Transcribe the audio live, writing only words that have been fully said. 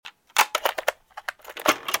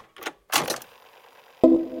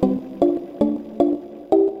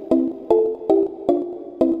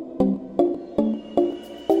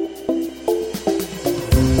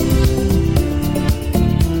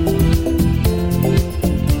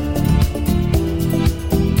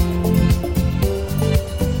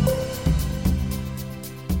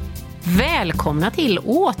välkomna till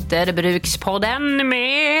Återbrukspodden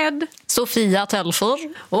med Sofia Telfer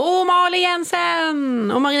och Malin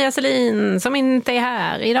Jensen och Maria Selin som inte är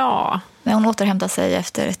här idag. Men hon återhämtar sig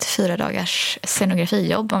efter ett 4 dagars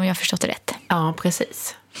scenografijobb, om jag har förstått det rätt. Ja,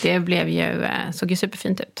 precis. Det blev såg ju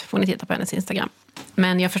superfint ut. Får ni titta på hennes Instagram.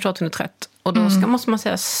 Men jag förstår att hon är trött. Och då måste man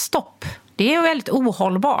säga stopp. Det är väldigt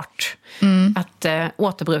ohållbart att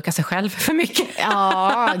återbruka sig själv för mycket.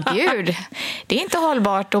 Ja, gud. Det är inte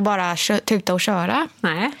hållbart att bara tuta och köra.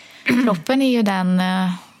 Nej. Kroppen är ju den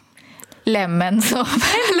lämmen som...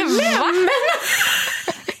 Lämmen?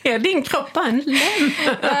 Är din kropp en lem?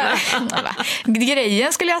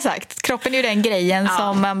 Grejen skulle jag ha sagt. Kroppen är ju den grejen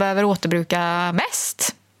som man behöver återbruka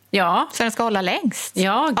mest. Ja. Så den ska hålla längst.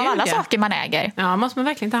 Ja, av alla saker man äger. Ja, måste man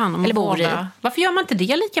verkligen ta hand om. Eller bor i. Varför gör man inte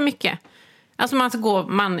det lika mycket? Alltså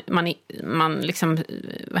man liksom,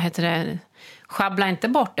 vad heter det, schabblar inte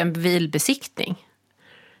bort en bilbesiktning.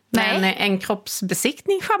 Nej. Men en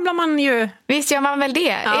kroppsbesiktning schabblar man ju. Visst gör man väl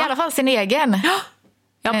det? Ja. I alla fall sin egen.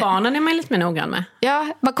 Ja, barnen är man lite mer noggrann med. Ja,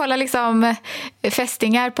 man kollar liksom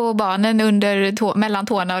fästingar på barnen mellan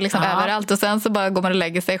tårna och liksom överallt. Och sen så bara går man och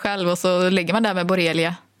lägger sig själv och så ligger man där med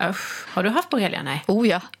borrelia. Har du haft borrelia? Nej. Oh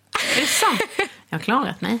ja. Är det sant? Jag har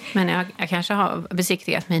klarat mig. Men jag kanske har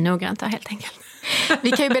besiktigat mig noggrant helt enkelt.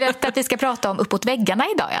 Vi kan ju berätta att vi ska prata om Uppåt väggarna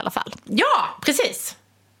idag i alla fall. Ja, precis.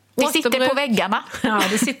 Vi sitter på väggarna. Ja,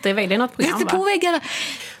 det sitter i väggen. Något program, vi sitter på väggarna.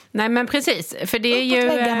 Nej, men precis. För det är ju,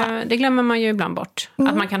 det glömmer man ju ibland bort.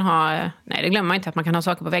 Att man kan ha, nej, det glömmer man inte att man kan ha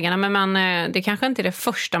saker på väggarna. Men det kanske inte är det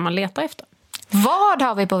första man letar efter. Vad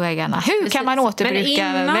har vi på väggarna? Hur precis. kan man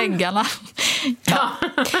återbruka väggarna? Ja.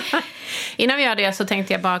 Innan vi gör det så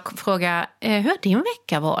tänkte jag bara fråga, hur har din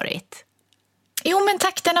vecka varit? Jo, men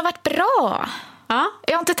tack, den har varit bra. Ja.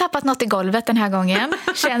 Jag har inte tappat något i golvet den här gången.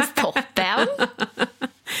 Känns toppen.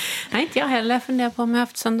 Nej, inte jag heller. Jag funderar på om jag har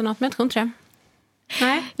haft sönder något, men jag tror inte det.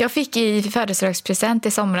 Nej. Jag fick i födelsedagspresent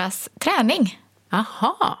i somras träning.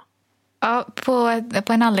 Aha. Ja, på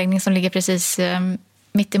en anläggning som ligger precis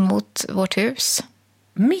mitt emot vårt hus.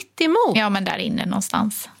 Mitt emot? Ja, men där inne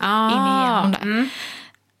någonstans. Ah. Inne igenom där.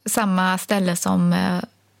 Samma ställe som...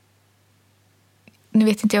 nu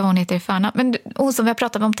vet inte jag vad hon heter i förnamn. Men hon som vi har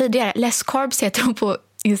pratat om tidigare. Less Carbs heter hon på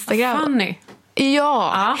Instagram. Fanny.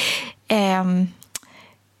 Ja.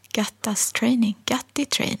 Gatti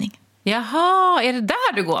training. Jaha, är det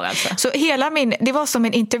där du går alltså? Så det var som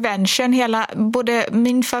en intervention, både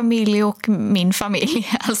min familj och min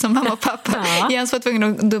familj, alltså mamma och pappa. Jens var tvungen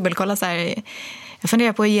att dubbelkolla så här. Jag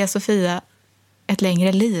funderar på att ge Sofia ett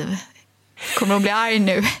längre liv. Kommer hon bli arg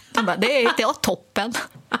nu? Bara, det är toppen.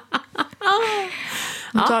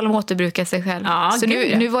 Hon talar om att återbruka sig själv. Ja, så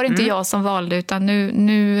nu var det inte jag som valde, utan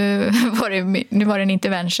nu var det en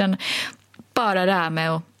intervention. Bara det här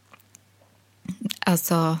med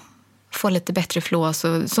att få lite bättre flow,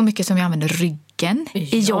 så mycket som jag använder ryggen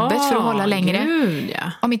i jobbet för att hålla längre. Gud,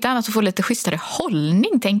 ja. Om inte annat så få lite schysstare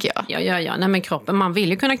hållning, tänker jag. Ja. Nej, men kroppen, man vill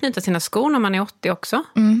ju kunna knyta sina skor när man är 80 också.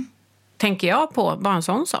 Tänker jag på, bara en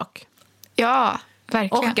sån sak. Ja,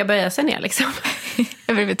 verkligen. Orka böja sig ner liksom.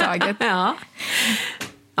 Överhuvudtaget. Ja,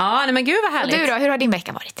 nej, men gud vad härligt. Och du då, hur har din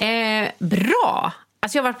vecka varit? Bra.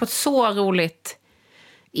 Alltså jag har varit på ett så roligt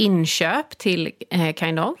inköp till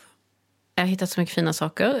Kind of. Jag har hittat så mycket fina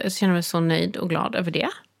saker. Jag känner mig så nöjd och glad över det.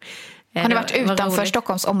 Har du varit utanför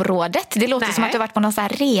Stockholmsområdet? Det låter som att du har varit på någon sån här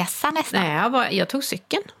resa nästan. Nej, jag tog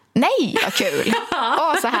cykeln. Nej, vad kul.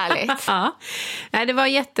 Så härligt. Ja. Nej, det var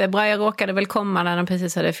jättebra. Jag råkade väl komma när de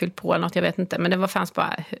precis hade fyllt på eller något, jag vet inte. Men det fanns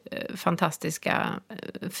bara fantastiska,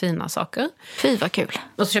 fina saker. Fy, vad kul.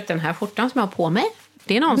 Och så köpte jag den här skjortan som jag har på mig.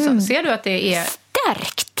 Det är någon som, ser du att det är...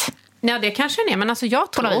 Stärkt. Ja, det kanske den är. Men alltså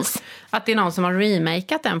jag tror att det är någon som har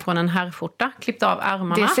remakat den från en herrskjorta. Klippt av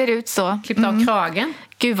armarna. Det ser ut så. Klippt av kragen.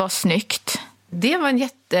 Gud, vad snyggt. Det var en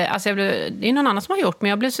det är någon annan som har gjort, men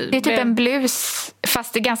jag blev... Det är typ en blus,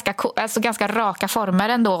 fast det är ganska raka former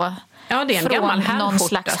ändå. Ja, det är en gammal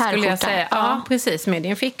herrskjorta, skulle jag säga. Ja, precis. Med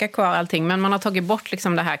en ficka kvar allting. Men man har tagit bort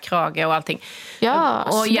liksom det här krage och allting. Ja,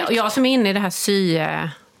 och jag som är inne i det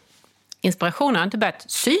här inspirationen, har inte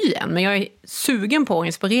börjat sy än, men jag är sugen på och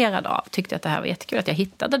inspirerad av. Tyckte att det här var jättekul att jag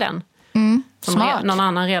hittade den. Som någon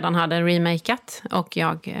annan redan hade remakat och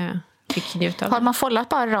jag fick njuta av. Har man follat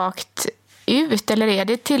bara rakt ut, eller är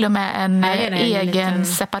det till och med en egen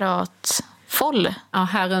separat foll? Ja,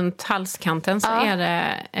 här runt halskanten så är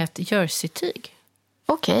det ett jersey-tyg.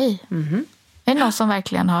 Okej. Är det någon som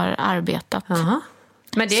verkligen har arbetat?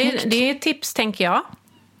 Men det är ett tips, tänker jag.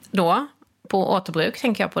 Då, på återbruk,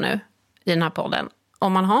 tänker jag på nu i den här podden.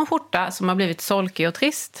 Om man har en skjorta som har blivit solkig och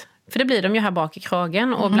trist, För det blir de ju här bak i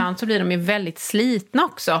kragen. Och ibland så blir de ju väldigt slitna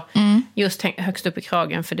också. Just högst upp i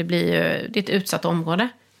kragen. För det blir ju det är ett utsatt område.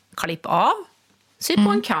 Klipp av. Sy på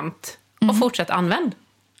en kant. Och fortsätt använd.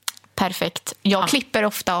 Perfekt. Jag klipper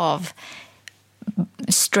ofta av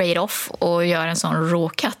straight off. Och gör en sån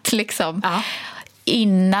råkatt liksom. Ja.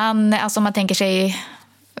 Innan, alltså man tänker sig...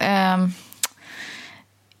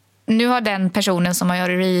 Nu har den personen som har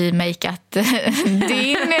remakat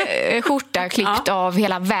din skjorta klippt av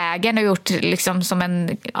hela vägen och gjort liksom som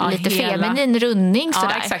en lite feminin rundning. Sådär.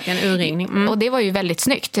 Ja, exakt, en urringning. Och det var ju väldigt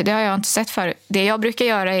snyggt. Det har jag inte sett förut. Det jag brukar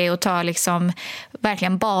göra är att ta liksom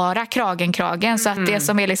verkligen bara kragen. Så att det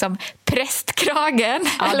som är liksom prästkragen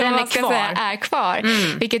eller vad man ska säga, är kvar.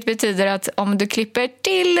 Vilket betyder att om du klipper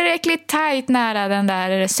tillräckligt tajt nära den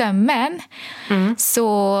där sömmen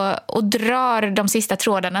och drar de sista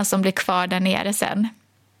trådarna som blir kvar där nere sen.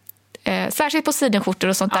 Särskilt på sidenskjortor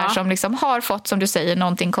och sånt där som liksom har fått, som du säger,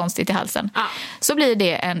 någonting konstigt i halsen. Så blir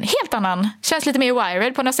det en helt annan, känns lite mer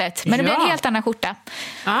wired på något sätt. Men det blir en helt annan skjorta.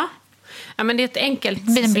 Ja, men det är ett enkelt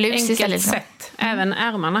sätt. Även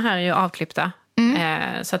ärmarna här är ju avklippta.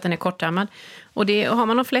 Så att den är kortärmad. Och har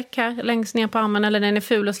man någon fläck här längst ner på armen eller den är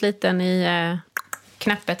ful och sliten i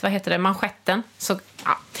knäppet, vad heter det, manschetten, så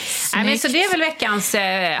men så det är väl veckans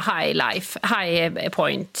high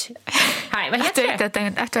point. Vad heter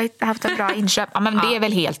det? Att du har haft ett bra inköp. Ja, men det är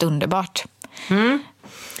väl helt underbart.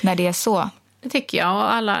 När det är så. Det tycker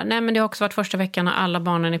jag. Och men det har också varit första veckan när alla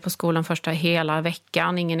barnen är på skolan första hela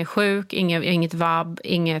veckan. Ingen är sjuk, inget vabb,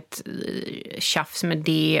 inget tjafs med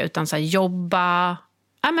det, utan så här, jobba.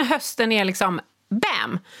 Ja, men hösten är liksom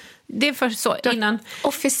bam. Det är först så innan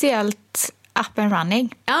officiellt up and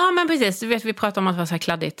running. Ja, men precis. Du vet, vi pratar om att vara så här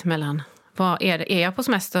kladdigt mellan vad är det? Är jag på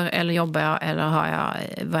semester eller jobbar jag eller har jag,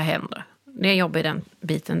 vad händer? Det är jobb i den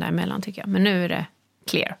biten däremellan tycker jag. Men nu är det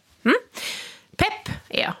clear. Pepp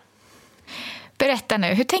är jag. Berätta nu,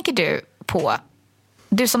 hur tänker du på,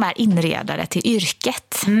 du som är inredare till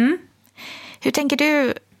yrket. Hur tänker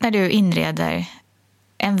du när du inreder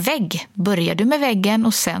en vägg? Börjar du med väggen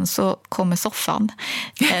och sen så kommer soffan?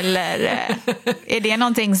 Eller är det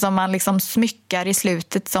någonting som man liksom smyckar i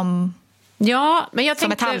slutet som, men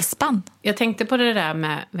som ett halsband? Jag tänkte på det där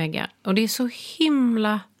med väggar. Och det är så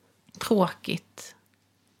himla tråkigt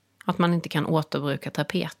att man inte kan återbruka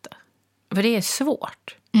tapeter. För det är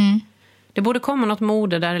svårt. Det borde komma något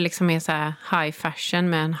mode där det liksom är så här high fashion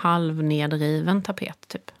med en halvnedriven tapet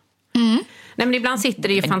typ. Nej, men ibland sitter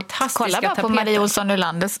det ju fantastiska tapeter. Kolla bara på Marie Olsson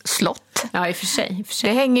Ulanders slott. Ja, i och för sig.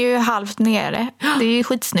 Det hänger ju halvt nere. Det är ju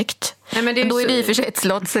skitsnyggt. Nej, men då är det i och för sig ett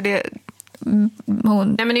slott så det...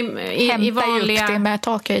 Hon hämtar vanliga... upp det med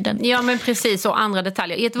takhöjden. Ja, men precis. Och andra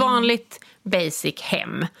detaljer. I ett vanligt basic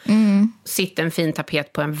hem sitter en fin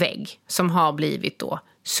tapet på en vägg som har blivit då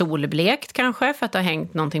solblekt kanske för att det har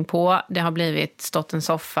hängt någonting på. Det har stått en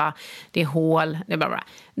soffa, det är hål, det är bara.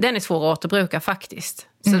 Den är svår att återbruka faktiskt.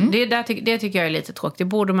 Så det tycker jag är lite tråkigt. Det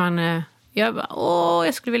borde man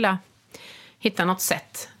jag skulle vilja hitta något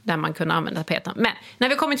sätt där man kunde använda tapeten. Men när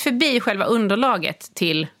vi kommit förbi själva underlaget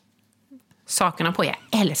till sakerna på, jag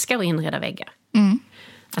älskar att inreda väggar.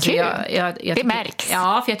 Alltså det märks.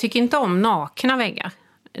 Ja, för jag tycker inte om nakna väggar.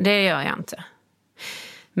 Det gör jag inte.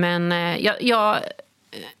 Men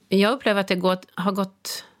jag upplever att det har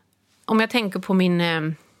gått... Om jag tänker på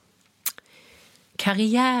min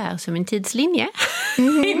karriär som en tidslinje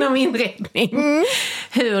inom inredning.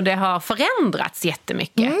 Hur det har förändrats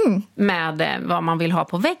jättemycket med vad man vill ha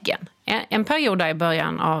på väggen. En period där i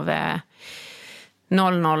början av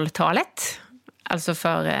 00-talet, alltså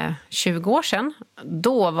för 20 år sedan,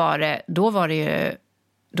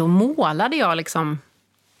 då målade jag liksom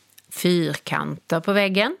fyrkanter på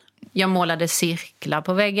väggen. Jag målade cirklar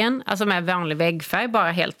på väggen, alltså med vanlig väggfärg,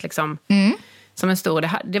 bara helt liksom som en stor.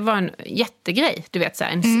 Det var en jättegrej, du vet så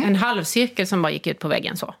här, en halvcirkel som bara gick ut på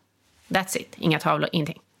väggen så. That's it, inga tavlor,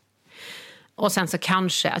 ingenting. Och sen så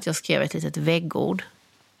kanske att jag skrev ett litet väggord.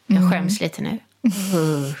 Jag skäms lite nu.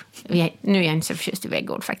 Nu är jag inte så förtjust i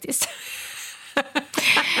väggord faktiskt.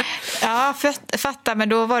 Ja, fattar, men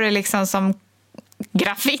då var det liksom som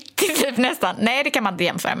graffiti typ nästan. Nej, det kan man inte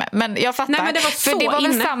jämföra med. Men jag fattar. Nej, men det var så för det var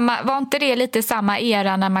väl var inte det lite samma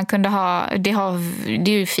era när man kunde ha, det är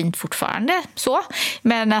ju fint fortfarande så,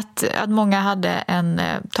 men att många hade en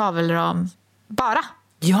tavelram bara.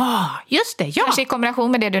 Ja, just det. Ja. Kanske i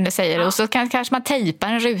kombination med det du säger. Ja. Och så kanske man tejpar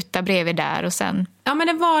en ruta bredvid där och sen... Ja, men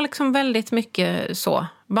det var liksom väldigt mycket så.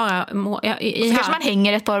 Bara kanske man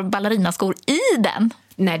hänger ett par ballerinaskor i den.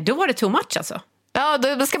 Nej, då var det too much alltså. Ja,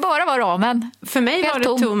 det ska bara vara ramen. För mig var det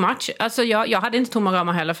too much. Alltså jag hade inte tomma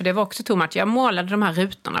ramar heller, för det var också too much. Jag målade de här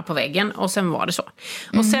rutorna på väggen och sen var det så.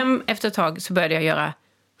 Och sen efter ett tag så började jag göra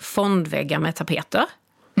fondväggar med tapeter.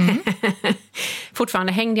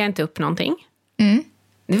 Fortfarande hängde jag inte upp någonting.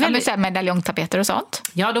 Det är väldigt... Ja, medaljongtapeter och sånt.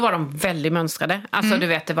 Ja, då var de väldigt mönstrade. Alltså du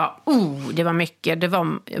vet, det var mycket. Det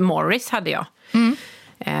var Morris hade jag.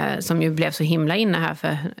 Som ju blev så himla inne här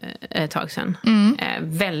för ett tag sedan.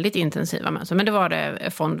 Väldigt intensiva mönster. Men det var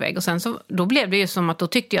det fondvägg. Och sen så, då blev det ju som att då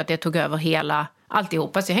tyckte jag att det tog över hela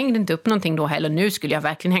alltihopa. Så jag hängde inte upp någonting då heller. Nu skulle jag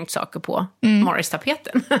verkligen hängt saker på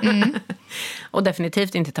Morris-tapeten. Och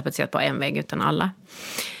definitivt inte tapetserat på en vägg utan alla.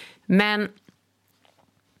 Men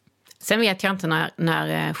sen vet jag inte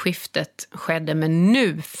när skiftet skedde. Men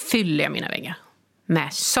nu fyller jag mina väggar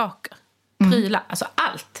med saker. Prylar, alltså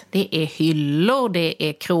allt. Det är hyllor, det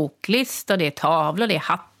är kroklister, det är tavlor, det är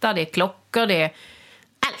hattar, det är klockor, det är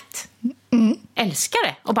allt. Älskar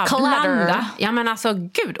det. Och bara blanda. Ja men alltså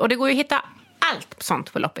gud. Och det går ju att hitta allt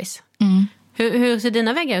sånt på loppis. Hur ser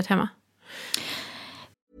dina väggar ut hemma?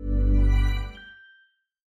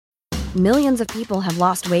 Millions of people have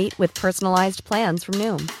lost weight with personalized plans from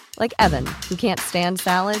Noom. Like Evan, who can't stand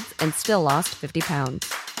salads and still lost 50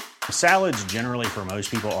 pounds. Salads generally for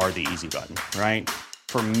most people are the easy button, right?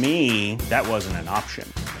 For me, that wasn't an option.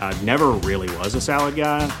 I never really was a salad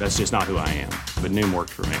guy. That's just not who I am. But Noom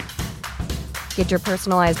worked for me. Get your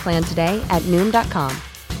personalized plan today at Noom.com.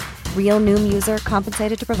 Real Noom user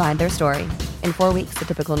compensated to provide their story. In 4 weeks, the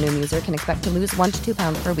typical Noom user can expect to lose 1 to 2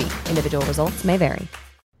 pounds per week. Individual results may vary.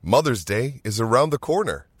 Mother's Day is around the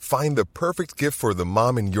corner. Find the perfect gift for the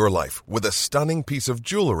mom in your life with a stunning piece of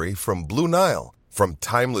jewelry from Blue Nile. From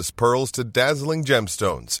timeless pearls to dazzling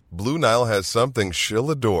gemstones, Blue Nile has something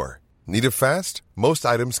she'll adore. Need it fast? Most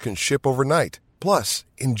items can ship overnight. Plus,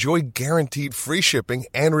 enjoy guaranteed free shipping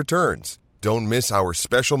and returns. Don't miss our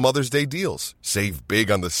special Mother's Day deals. Save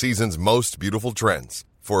big on the season's most beautiful trends.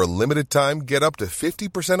 For a limited time, get up to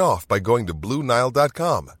 50% off by going to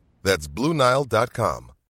BlueNile.com. That's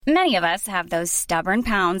BlueNile.com. Many of us have those stubborn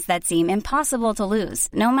pounds that seem impossible to lose,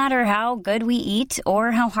 no matter how good we eat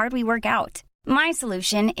or how hard we work out. My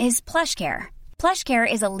solution is PlushCare.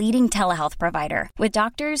 PlushCare is a leading telehealth provider with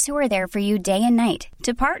doctors who are there for you day and night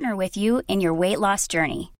to partner with you in your weight loss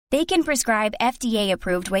journey. They can prescribe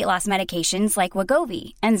FDA-approved weight loss medications like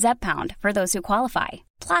Wegovy and Zepbound for those who qualify.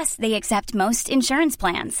 Plus, they accept most insurance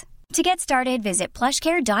plans. To get started, visit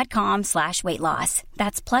plushcare.com/weightloss.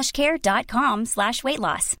 That's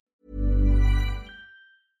plushcare.com/weightloss.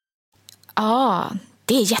 Ja,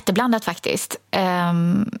 det är jätteblandat faktiskt.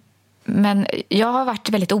 Men jag har varit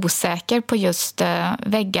väldigt osäker på just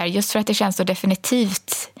väggar. Just för att det känns så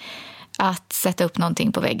definitivt att sätta upp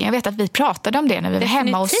någonting på väggen. Jag vet att vi pratade om det när vi var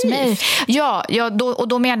hemma hos mig. Ja,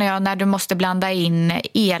 då menar jag när du måste blanda in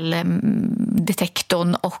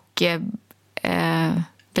eldetektorn och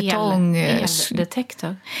betong...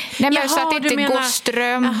 Eldetektor? Nej, men så att det inte går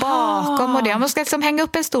ström bakom och det. Man ska liksom hänga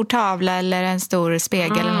upp en stor tavla eller en stor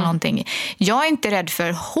spegel eller någonting. Jag är inte rädd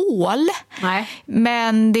för hål. Nej.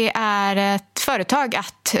 Men det är ett företag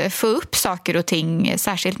att få upp saker och ting,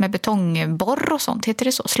 särskilt med betongborr och sånt. Heter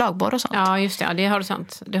det så? Slagborr och sånt. Ja, just det. Ja, det har du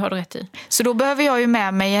sant. Det har du rätt i. Så då behöver jag ju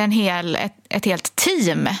med mig ett helt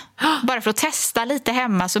team. Bara för att testa lite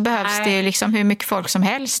hemma så behövs det liksom hur mycket folk som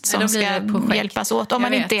helst som ska hjälpas åt. Om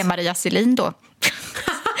man inte är Maria Selin då.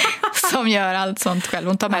 Som gör allt sånt själv.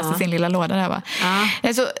 Hon tar med sig sin lilla låda där, va?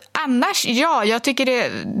 Alltså, annars, jag tycker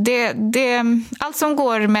det allt som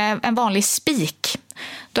går med en vanlig spik.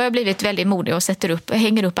 Då har jag blivit väldigt modig och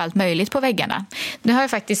hänger upp allt möjligt på väggarna. Nu har jag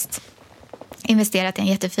faktiskt investerat i en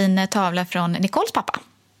jättefin tavla från Nicoles pappa.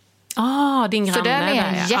 Din granne. Så den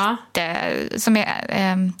är som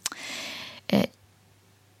är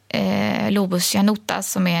Lobos Janota,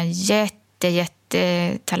 som är en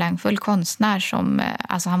jättetalangfull konstnär som,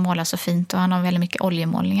 alltså han målar så fint och han har väldigt mycket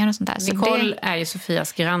oljemålningar och sånt där. Nicole är ju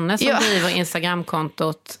Sofias granne som driver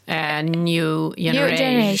Instagramkontot New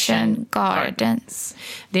Generation Gardens.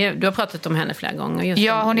 Du har pratat om henne flera gånger.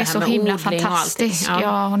 Just hon är så himla fantastisk.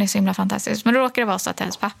 Ja, hon är så himla fantastisk. Men då råkar det vara så att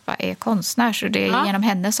hennes pappa är konstnär, så det är genom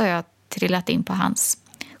henne så har jag trillat in på hans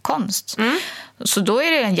konst. Så då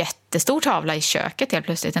är det en jättestor tavla i köket, helt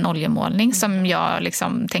plötsligt en oljemålning som jag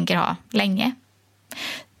liksom tänker ha länge.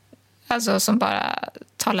 Alltså som bara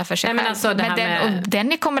talar för sig själv. Men alltså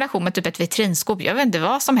den i kombination med typ ett vitrinskåp, jag vet inte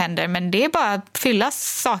vad som händer, men det är bara att fylla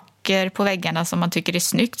saker på väggarna som man tycker är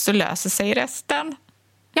snyggt, så löser sig resten.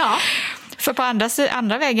 Ja. För på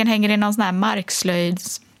andra väggen hänger det någon sån här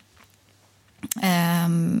markslöjds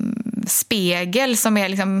spegel som är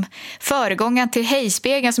liksom föregångaren till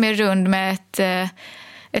hejspegeln, som är rund med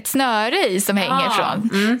ett snöre i som hänger från.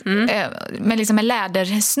 Med liksom en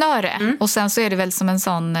lädersnöre. Och sen så är det väl som en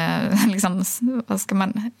sån liksom, vad ska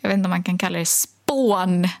man, jag vet inte om man kan kalla det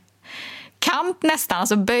spån kant nästan,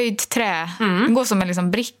 alltså böjt trä. Det går som en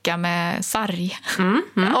liksom bricka med sarg.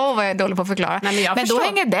 Vad jag är dålig på att förklara. Nej, men då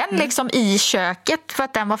hänger den liksom i köket för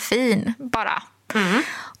att den var fin bara.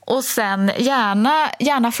 Och sen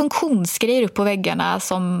gärna funktionsgrejer upp på väggarna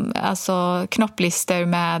som alltså knopplister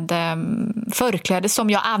med förkläde som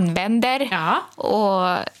jag använder. Ja.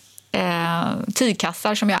 Och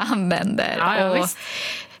tygkassar som jag använder. Ja, och visst.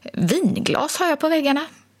 vinglas har jag på väggarna.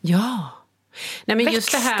 Ja. Nej, men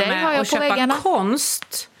just det här med att köpa väggarna.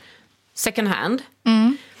 Konst second hand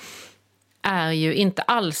är ju inte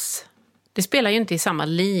alls... Det spelar ju inte i samma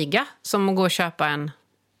liga som att gå och köpa en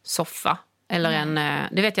soffa. Eller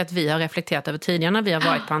det vet jag att vi har reflekterat över tidigare när vi har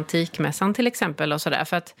varit på antikmässan till exempel. Och sådär,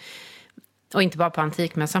 och inte bara på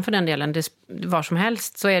antikmässan för den delen. Var som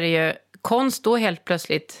helst så är det ju konst då helt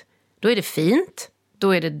plötsligt. Då är det fint.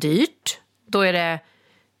 Då är det dyrt. Då är det...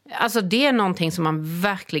 Alltså det är någonting som man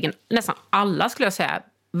verkligen, nästan alla skulle jag säga,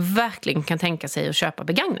 verkligen kan tänka sig att köpa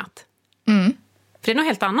begagnat. För det är något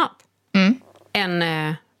helt annat.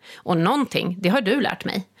 Och någonting, det har du lärt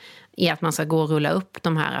mig, är att man ska gå och rulla upp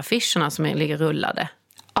de här affischerna som ligger rullade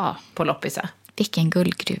på loppisar. Vilken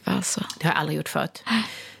guldgruva alltså. Det har jag aldrig gjort förut.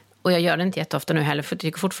 Och jag gör det inte jätteofta nu heller, för jag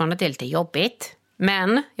tycker fortfarande att det är lite jobbigt.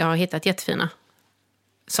 Men jag har hittat jättefina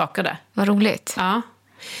saker där. Vad roligt. Ja.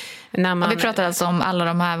 Och vi pratar alltså om alla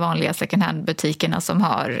de här vanliga second hand-butikerna som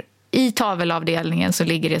har i tavelavdelningen så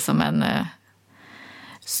ligger det som en...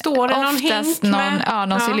 Står det någon hink med?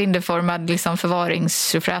 Någon cylinderformad liksom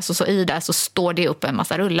förvaringsfräs och så i där så står det upp en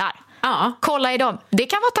massa rullar. Ja. Kolla i dem. Det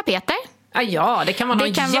kan vara tapeter. Ja, det kan vara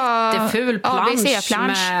någon jätteful plansch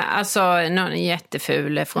med, alltså någon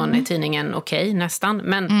jätteful från tidningen Okej, nästan.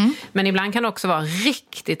 Men ibland kan det också vara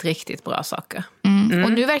riktigt, riktigt bra saker.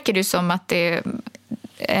 Och nu verkar det som att det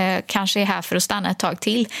kanske är här för att stanna ett tag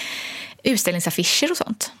till. Utställningsaffischer och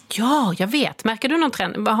sånt. Ja, jag vet. Märker du någon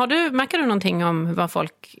trend? Märker du någonting om vad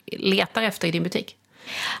folk letar efter i din butik?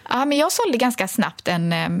 Ja, men jag sålde ganska snabbt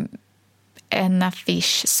en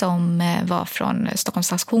affisch som var från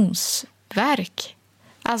Stockholms Auktionsverk.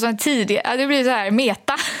 Alltså en tidig... Det blir så här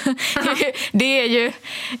meta. Det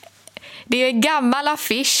är en gammal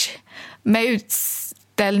affisch med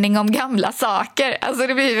utställning om gamla saker. Alltså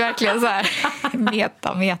det blir verkligen så här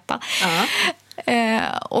meta.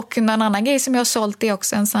 Och någon annan grej som jag har sålt är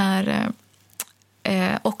också en sån här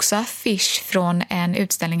också affisch från en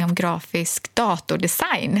utställning om grafisk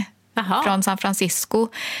datordesign från San Francisco.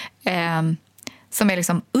 Som är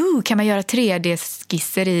liksom, kan man göra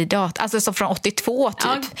 3D-skisser i dator? Alltså så från 82 typ.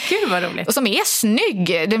 Ja, gud vad roligt. Och som är snygg.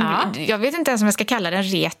 Jag vet inte ens om jag ska kalla den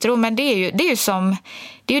retro, men det är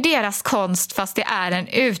ju deras konst fast det är en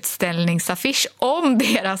utställningsaffisch om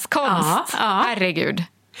deras konst. Herregud.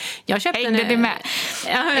 Jag köpte det med.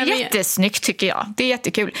 Jättesnyggt tycker jag. Det är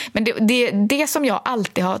jättekul. Men det som jag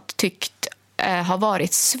alltid har tyckt har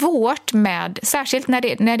varit svårt med, särskilt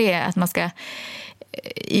när det är att man ska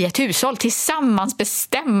i ett hushåll tillsammans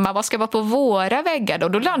bestämma vad ska vara på våra väggar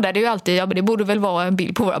då landar det ju alltid, men det borde väl vara en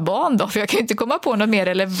bild på våra barn då, för jag kan ju inte komma på något mer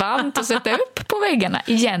relevant att sätta upp på väggarna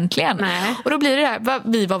egentligen. Nej. Och då blir det där,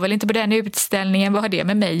 vi var väl inte på den utställningen, vad har det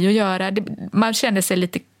med mig att göra? Man kände sig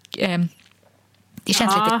lite det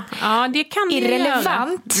känns lite det kan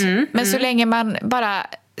irrelevant. Men så länge man bara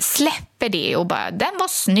släpper det och bara, den var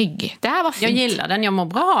snygg, det här var fint. Jag gillar den, jag mår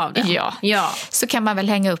bra av den. Ja. Så kan man väl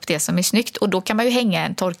hänga upp det som är snyggt. Och då kan man ju hänga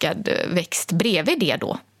en torkad växt bredvid det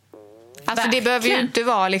då. Alltså det behöver ju inte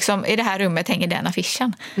vara liksom, i det här rummet hänger den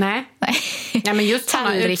affischen. Nej. Ja, men just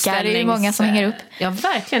tallrikar är ju många som hänger upp. Ja,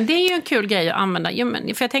 verkligen. Det är ju en kul grej att använda. Ja,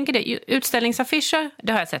 men, för jag tänker det, utställningsaffischer,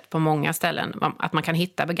 det har jag sett på många ställen, att man kan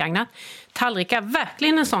hitta begagnat. Tallrikar,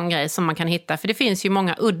 verkligen en sån grej som man kan hitta, för det finns ju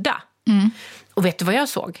många udda. Och vet du vad jag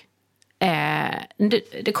såg?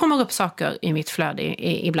 Det kommer upp saker i mitt flöde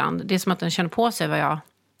ibland. Det är som att den känner på sig vad jag...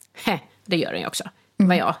 det gör den ju också.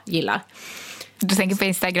 Vad jag gillar. Du tänker på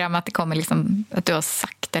Instagram att det kommer liksom, att du har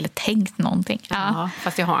sagt eller tänkt någonting. Ja,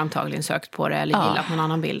 fast jag har antagligen sökt på det eller gillat någon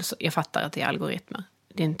annan bild. Så jag fattar att det är algoritmer.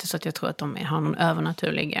 Det är inte så att jag tror att de har någon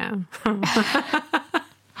övernaturlig...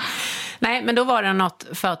 Nej, men då var det något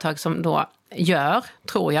företag som då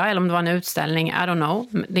tror jag, eller om det var en utställning, I don't know.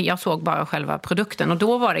 Jag såg bara själva produkten och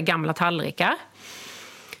då var det gamla tallrikar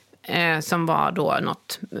som var då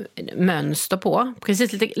något mönster på.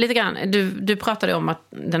 Precis lite grann. Du pratade om att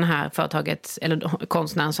den här företaget, eller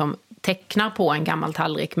konstnären som tecknar på en gammal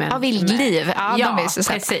tallrik med vildliv. De är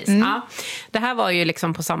så precis. Ja. Det här var ju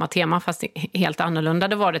liksom på samma tema fast helt annorlunda.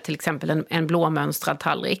 Det var det till exempel en blåmönstrad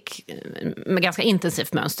tallrik med ganska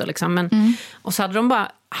intensivt mönster liksom. Och så hade de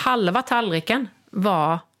bara halva tallriken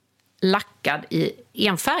var lackad i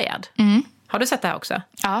enfärgad. Har du sett det här också?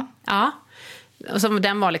 Ja. Och så,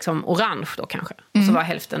 den var liksom orange då kanske. Och så var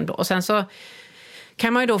hälften blå. Och sen så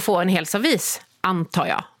kan man ju då få en hel servis, antar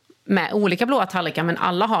jag. Med olika blåa tallrikar, men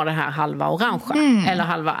alla har det här halva orangea. Eller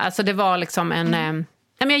halva, alltså det var liksom en...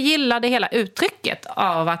 jag gillade hela uttrycket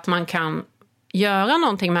av att man kan göra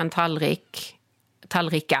någonting med en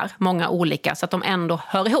tallrikar, många olika, så att de ändå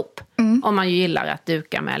hör ihop. Om man ju gillar att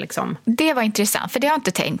duka med liksom... Det var intressant, för det har jag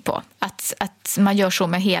inte tänkt på. Att man gör så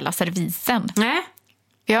med hela servisen. Nej.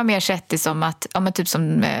 Jag har mer sett det som att, typ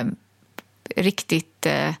som riktigt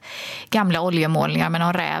gamla oljemålningar med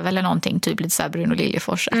någon räv eller någonting, typ lite så här Bruno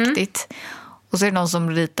Liljefors-aktigt. Och så är det någon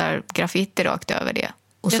som ritar graffiti rakt över det.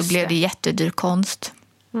 Och så blev det jättedyr konst.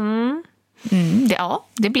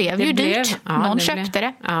 Det blev ju dyrt. Någon köpte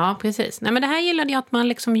det. Ja, precis. Nej, men det här gillade jag att man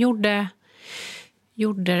liksom gjorde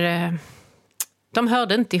det. De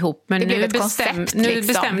hörde inte ihop, men nu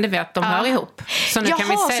bestämde vi att de hör ihop. Så nu kan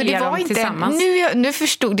vi sälja dem tillsammans.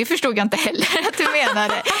 Det förstod jag inte heller att du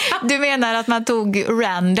menade. Du menar att man tog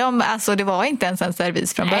random, alltså det var inte ens en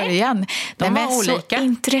servis från början. De var olika. Så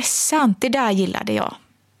intressant, det där gillade jag.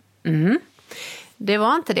 Det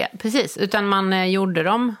var inte det, precis. Utan man gjorde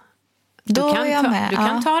dem... Du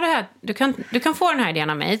kan ta det här. Du kan få den här idén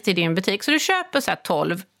av mig till din butik. Så du köper så här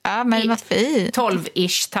 12. Ja, men vad fint.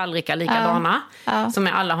 12-ish tallrikar likadana. Som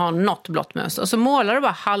alla har något blått mus. Och så målar du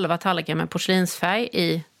bara halva tallrikar med porslinsfärg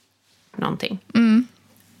i någonting.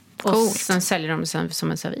 Och sen säljer de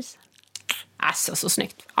som en servis. Alltså, så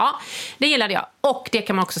snyggt. Ja, det gillade jag. Och det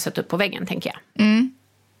kan man också sätta upp på väggen, tänker jag.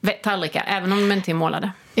 Tallrikar, även om de inte är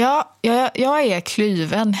målade. Ja, jag är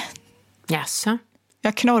kluven. Jaså?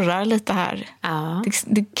 Jag knorrar lite här. Ja.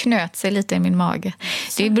 Det knöt sig lite i min mage.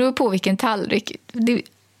 Det beror på vilken tallrik.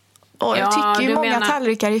 Jag tycker ju många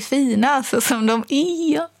tallrikar är fina, alltså, som de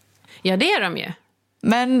är. Ja, det är de ju.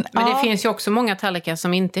 Men det finns ju också många tallrikar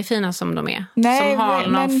som inte är fina som de är. Nej, som har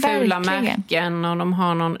någon fula verkligen. märken och de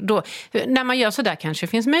har någon... När man gör så där kanske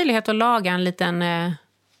finns möjlighet att laga en liten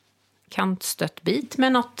kantstött bit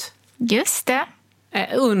med något. Just det.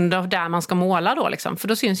 Under där man ska måla då liksom. För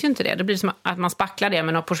då syns ju inte det. Det blir som att man spacklar det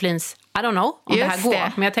med något porslins... I don't know om det här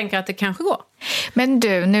går. Men jag tänker att det kanske går. Men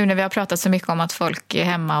du, nu när vi har pratat så mycket om att folk är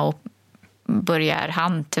hemma och börjar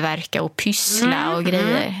hantverka och pyssla och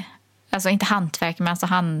grejer. Alltså inte hantverk, men alltså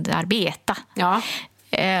handarbeta. Ja.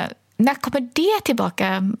 När kommer det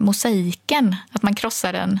tillbaka, mosaiken? Att man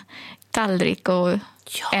krossar en tallrik och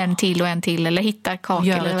en till, eller hittar kakel.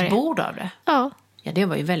 Gör ett bord av det. Ja. Ja, det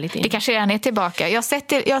var ju väldigt Det kanske redan är tillbaka. Jag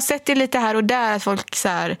har sett det lite här och där. Folk så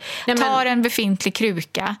här, tar en befintlig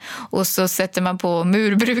kruka och så sätter man på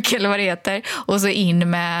murbruk eller vad det heter. Och så in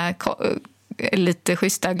med lite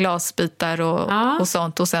schyssta glasbitar och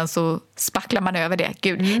sånt. Och sen så spacklar man över det.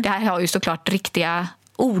 Gud, det här har ju såklart riktiga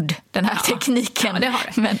ord, den här tekniken. Ja, det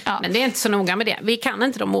har det. Men det är inte så noga med det. Vi kan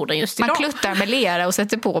inte de orden just idag. Man kluttar med lera och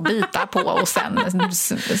sätter på bitar på och sen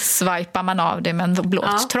swipar man av det med en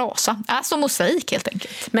blått trasa. Alltså mosaik helt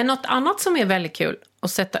enkelt. Men något annat som är väldigt kul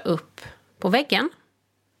att sätta upp på väggen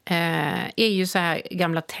är ju så här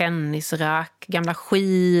gamla tennisrack, gamla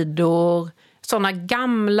skidor, sådana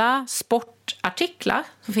gamla sportartiklar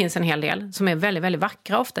som finns en hel del som är väldigt, väldigt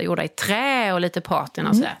vackra, ofta gjorda i trä och lite patina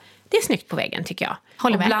och sådär. Det är snyggt på väggen tycker jag.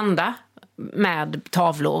 Håller med. Och blanda med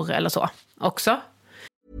tavlor eller så också.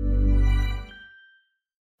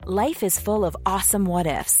 Life is full of awesome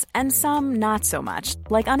what-ifs, and some not so much,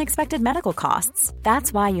 like unexpected medical costs.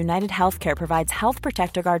 That's why United Healthcare provides Health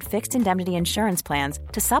Protector Guard fixed indemnity insurance plans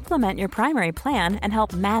to supplement your primary plan and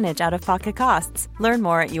help manage out-of-pocket costs. Learn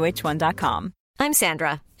more at uh1.com. I'm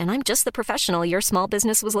Sandra, and I'm just the professional your small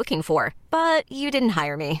business was looking for. But you didn't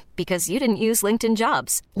hire me because you didn't use LinkedIn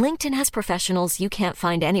Jobs. LinkedIn has professionals you can't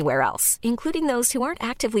find anywhere else, including those who aren't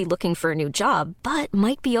actively looking for a new job, but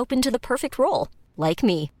might be open to the perfect role, like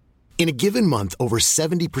me. In a given month, over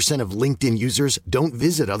 70% of LinkedIn users don't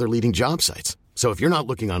visit other leading job sites. So if you're not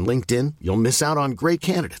looking on LinkedIn, you'll miss out on great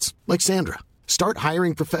candidates like Sandra. Start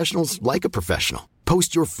hiring professionals like a professional.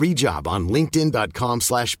 Post your free job on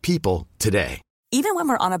linkedin.com/people today. Even when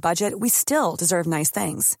we're on a budget, we still deserve nice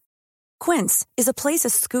things. Quince is a place to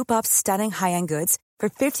scoop up stunning high-end goods for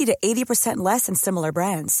 50 to 80% less than similar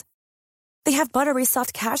brands. They have buttery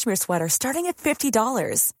soft cashmere sweaters starting at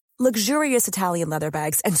 $50, luxurious Italian leather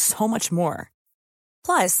bags, and so much more.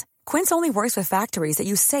 Plus, Quince only works with factories that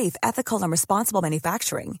use safe, ethical, and responsible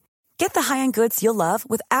manufacturing. Get the high-end goods you'll love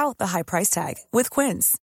without the high price tag with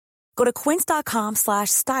Quince. Go to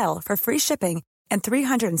quince.com/style for free shipping and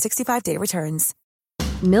 365-day returns.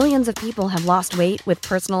 Millions of people have lost weight with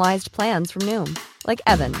personalized plans from Noom. Like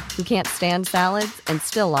Evan, who can't stand salads and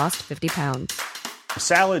still lost 50 pounds.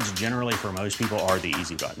 Salads generally for most people are the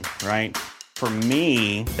easy button, right? For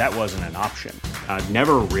me, that wasn't an option. I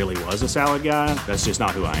never really was a salad guy. That's just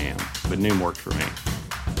not who I am. But Noom worked for me.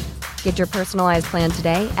 Get your personalized plan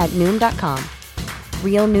today at Noom.com.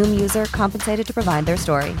 Real Noom user compensated to provide their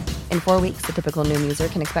story. In 4 weeks, the typical Noom user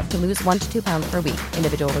can expect to lose 1 to 2 pounds per week.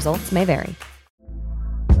 Individual results may vary.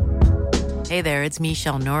 Hey there, it's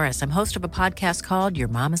Michelle Norris. I'm host of a podcast called Your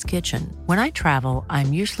Mama's Kitchen. When I travel,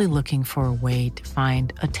 I'm usually looking for a way to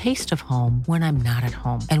find a taste of home when I'm not at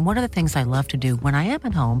home. And one of the things I love to do when I am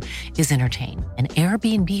at home is entertain. And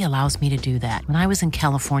Airbnb allows me to do that. When I was in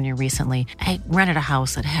California recently, I rented a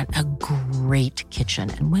house that had a great kitchen.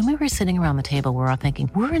 And when we were sitting around the table, we're all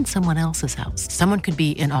thinking, we're in someone else's house. Someone could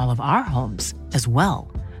be in all of our homes as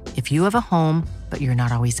well. If you have a home, but you're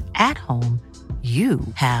not always at home, you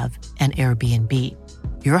have an Airbnb.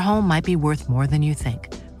 Your home might be worth more than you think.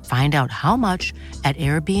 Find out how much at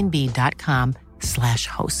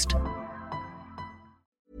airbnb.com/host.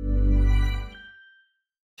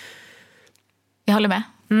 Jag håller med.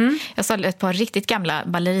 Jag sålde ett par riktigt gamla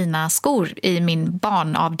ballerinaskor i min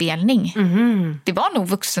barnavdelning. Det var nog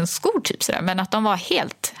vuxenskor typ sådär, men att de var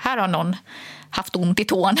helt... Här har någon haft ont i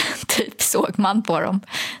tån, typ såg man på dem.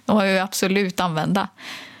 De var ju absolut använda.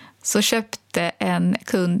 Så köpte en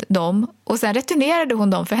kund dem och sen returnerade hon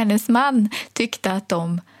dem för hennes man tyckte att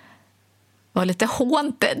de var lite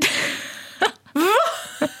haunted.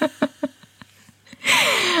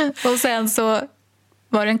 Och sen så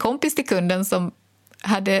var det en kompis till kunden som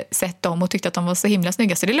hade sett dem och tyckte att de var så himla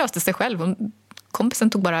snygga. Så det löste sig själv. Kompisen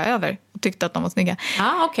tog bara över och tyckte att de var snygga.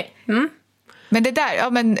 Okej. Men det där, ja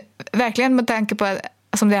men verkligen med tanke på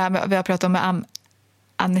som det här vi har pratat om med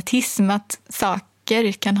anetism, att saker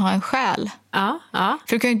kan ha en själ. Ja.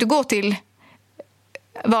 För du kan ju inte gå till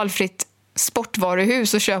valfritt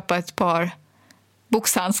sportvaruhus och köpa ett par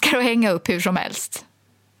boxhandskar och hänga upp hur som helst.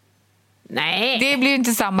 Nej. Det blir ju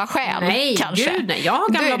inte samma själ. Nej, kanske. Gud, nej. Jag har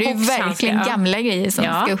gamla då är det ju boxhandskar. Verkligen gamla grejer som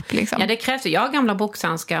ska upp. Liksom. Ja, det krävs. Jag har gamla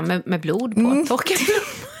boxhandskar med blod på. Torkat blod.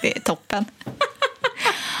 Det är toppen.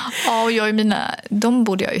 Ja, och de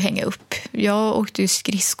borde jag ju hänga upp. Jag åkte ju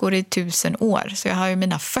skridskor i 1000 år. Så jag har ju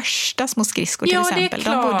mina första små skridskor till exempel.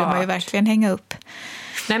 De borde man ju verkligen hänga upp.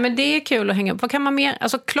 Nej, men det är kul att hänga upp. Vad kan man mer?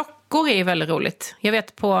 Alltså klockor är ju väldigt roligt. Jag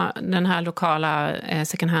vet på den här lokala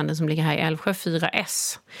second handen som ligger här i Älvsjö,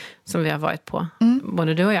 4S, som vi har varit på,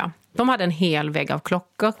 både du och jag. De hade en hel vägg av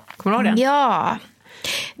klockor. Kommer du ihåg det? Ja.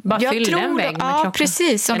 Bara fyllde en vägg med klockor. Ja,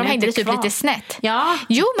 precis. Som de hängde typ lite snett. Ja.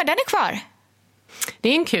 Jo, men den är kvar. Det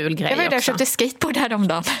är en kul grej. Jag var ju där och köpte skateboard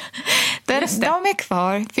häromdagen. De är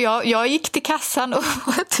kvar. För jag gick till kassan och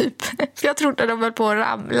typ... För jag trodde de höll på att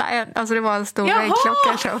ramla. Alltså det var en stor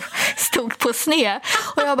väggklocka som stod på sned.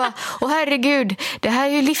 Och jag bara, herregud, det här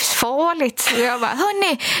är ju livsfarligt. Så jag bara,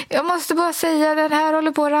 hörni, jag måste bara säga, den här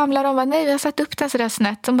håller på att ramla. De bara, nej, vi har satt upp den så där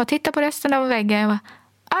snett. De bara, titta på resten av väggen. Jag bara,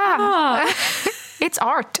 it's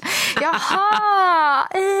art. Jaha.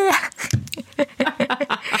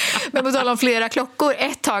 Men på tal om flera klockor,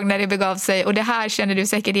 ett tag när det begav sig, och det här känner du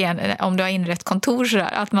säkert igen om du har inrett kontor så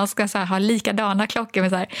där, att man ska så här, ha likadana klockor med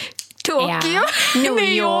så här Tokyo, New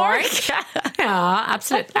York. Ja,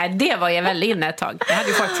 absolut. Nej, det var ju väldigt inne ett tag. Jag hade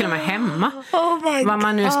ju folk till och med hemma. Vad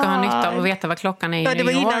man nu ska ha nytta av att veta vad klockan är i New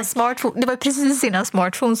York. Innan smartphone. Det var precis innan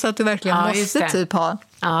smartphone, så att du verkligen måste typ ha.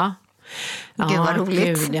 Ja. Gud vad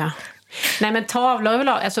roligt. Gud, ja. Nej, men tavlor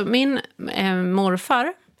överlag. Alltså min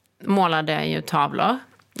morfar målade ju tavlor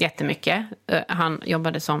jättemycket. Han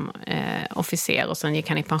jobbade som officer och sen gick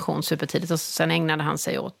han i pension supertidigt och sen ägnade han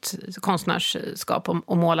sig åt konstnärskap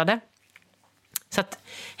och målade. Så att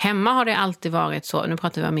hemma har det alltid varit så, nu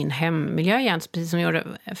pratar vi om min hemmiljö igen, precis som jag gjorde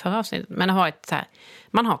förra avsnittet, men det har varit så här,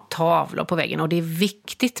 man har tavlor på väggen och det är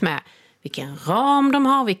viktigt med vilken ram de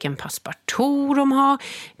har, vilken passpartout de har.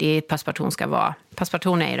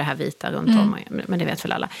 Passpartout är ju det här vita runt om, men det vet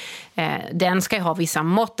väl alla. Den ska ju ha vissa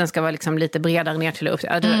mått, den ska vara liksom lite bredare ner till upp.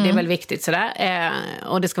 Det är väl viktigt sådär.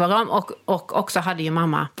 Och det ska vara ram. Och också hade ju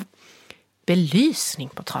mamma belysning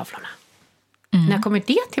på tavlorna. När kommer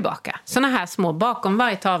det tillbaka? Såna här små, bakom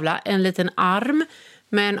varje tavla, en liten arm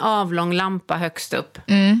med en avlång lampa högst upp.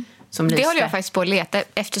 Det håller jag faktiskt på att leta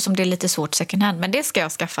eftersom det är lite svårt second hand. Men det ska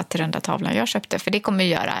jag skaffa till den där tavlan jag köpte. För det kommer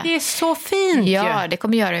göra... Det är så fint. Ja, det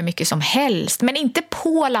kommer göra hur mycket som helst. Men inte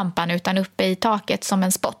på lampan utan uppe i taket som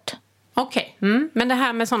en spot. Okej. Men det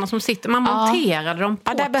här med sådana som sitter... Man monterade dem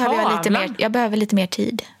på där behöver jag behöver lite mer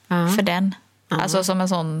tid för den. Alltså som en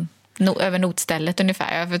sån... över notstället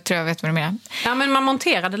ungefär. Jag tror jag vet vad du menar. Ja, men man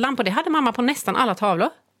monterade lampor. Det hade mamma på nästan alla tavlor.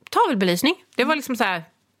 Tavelbelysning. Det var liksom så här...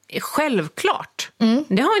 självklart.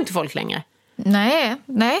 Det har inte folk längre. Nej.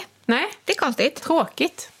 Det är konstigt.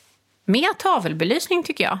 Tråkigt. Mer tavelbelysning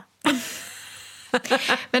tycker jag.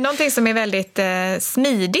 Men någonting som är väldigt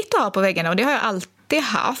smidigt att ha på väggarna, och det har jag alltid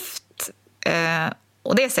haft,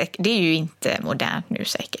 och det är ju inte modernt nu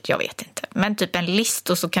säkert, jag vet inte. Men typ en list,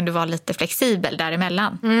 och så kan du vara lite flexibel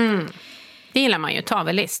däremellan. Det gillar man ju,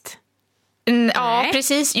 tavellist. Ja,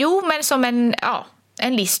 precis. Jo, men som en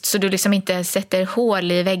list, så du liksom inte sätter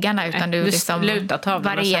hål i väggarna, utan du liksom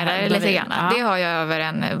varierar lite grann. Ja. Det har jag över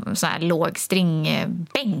en sån här låg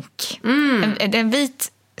stringbänk. En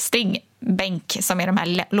vit stringbänk som är de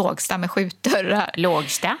här lågsta med skjutdörrar.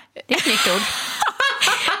 Lågsta? Det är ett nytt ord.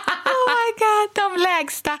 Oh my god, de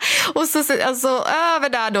lägsta. Och så alltså, över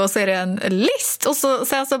där då så är det en list. Och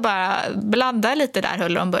sen så bara blanda lite där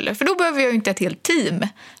huller om buller. För då behöver jag ju inte ett helt team.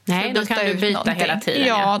 Nej, då kan du byta någonting hela tiden.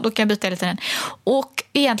 Ja, då kan jag byta hela tiden. Och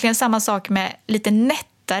egentligen samma sak med lite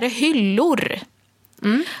nättare hyllor.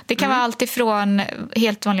 Det kan vara allt ifrån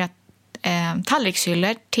helt vanliga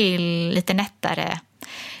tallrikshyllor till lite nättare,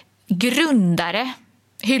 grundare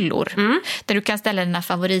hyllor. Där du kan ställa dina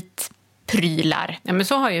favoritprylar. Ja, men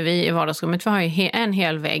så har ju vi i vardagsrummet. Vi har ju en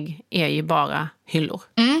hel vägg är ju bara hyllor.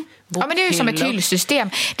 Ja, men det är ju som ett hyllsystem.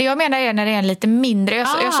 Det jag menar är när det är en lite mindre.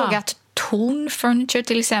 Jag såg att Tone Furniture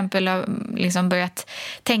till exempel har liksom börjat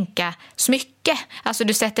tänka smycke. Alltså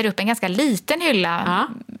du sätter upp en ganska liten hylla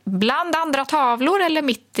bland andra tavlor eller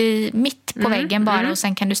mitt på väggen bara. Och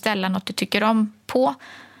sen kan du ställa något du tycker om på.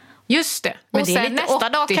 Just det. Men och det är sen lite nästa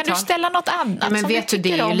dag kan du ställa något annat. Ja, men vet du,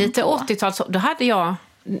 det är ju lite 80-tal. Då hade jag...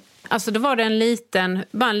 Alltså då var det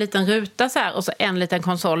bara en liten ruta så här, och så en liten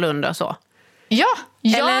konsol under så.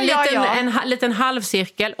 En liten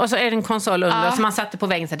halvcirkel och så är det en konsol under som man satte på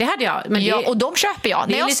väggen. Så det hade jag. Men och de köper jag.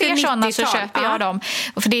 När jag ser sådana så köper jag dem.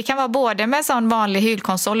 För det kan vara både med sån vanlig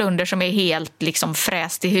hyllkonsol under som är helt liksom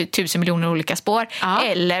fräst i 1000 miljoner olika spår.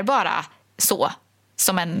 Eller bara så.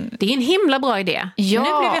 Det är en himla bra idé. Ja.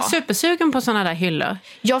 Nu blev jag supersugen på såna där hyllor.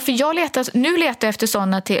 Ja, för jag letar efter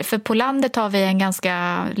såna till. För på landet har vi en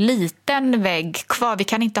ganska liten vägg kvar. Vi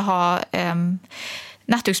kan inte ha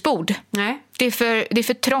nattduksbord. Nej. Det är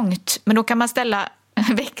för trångt. Men då kan man ställa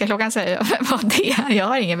väckarklockan, säger jag. Vad det? Jag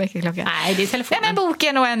har ingen väckarklocka. Nej, det är telefonen. Nej, men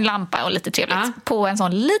boken och en lampa och lite trevligt. På en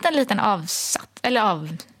sån liten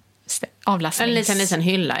avlastnings. En liten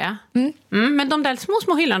hylla, ja. Men de där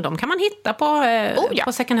små hyllorna, de kan man hitta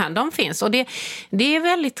på second hand. De finns. Och det är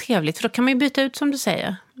väldigt trevligt, för då kan man ju byta ut som du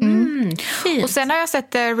säger. Fint. Och sen har jag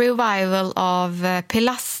sett revival av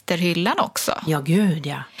pilasterhyllan också. Ja, gud,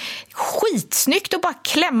 ja. Skitsnyggt att bara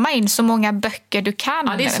klämma in så många böcker du kan.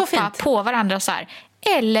 Ja, det är så fint. På varandra så här.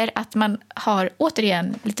 Eller att man har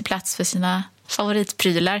återigen lite plats för sina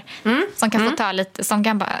favoritprylar. Som kan få ta lite, som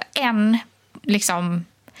kan bara liksom...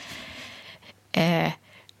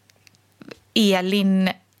 Elin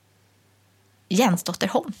Jensdotter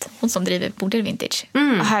Holt, hon som driver Bodil Vintage.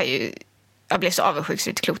 Jag blev så avundsjuk så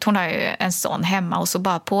det är klokt. Hon har ju en sån hemma, och så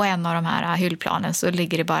bara på en av de här hyllplanen så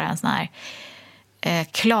ligger det bara en sån här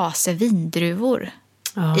klase vindruvor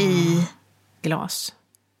i glas.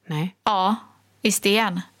 Nej. Ja, i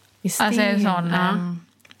sten. Alltså en sån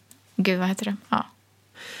gud, vad heter det?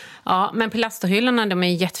 Ja, men pilasterhyllorna, de är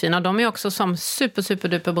jättefina. De är också som super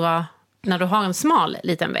duper bra när du har en smal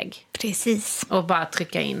liten vägg. Precis. Och bara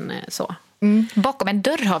trycka in så. Bakom en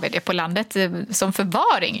dörr har vi det på landet som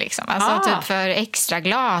förvaring liksom. Alltså typ för extra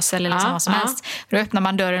glas eller liksom vad som helst. Då öppnar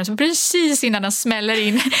man dörren så precis innan den smäller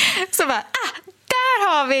in så bara, där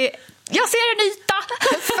har vi, jag ser en yta,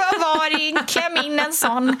 förvaring, kläm in en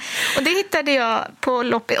sån. Och det hittade jag på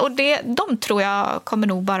loppet, och de tror jag kommer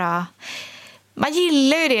nog bara... Man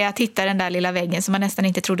gillar ju det, att hitta den där lilla väggen som man nästan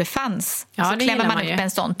inte trodde fanns. Ja, så klämmer man upp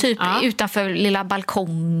en sån typ utanför lilla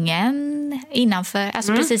balkongen, innanför,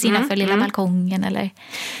 alltså precis innanför lilla balkongen. Eller...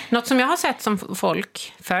 Något som jag har sett som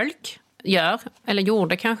folk gör, eller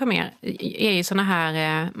gjorde kanske mer, är ju såna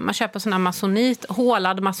här, man köper såna masonit,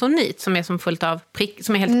 hålad masonit som är som fullt av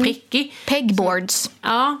som är helt prickig. Pegboards.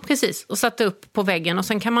 Ja, precis. Och sätta upp på väggen, och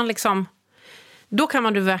sen kan man liksom... Då kan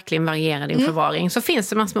man verkligen variera din förvaring. Så finns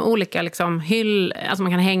det massor med olika liksom, alltså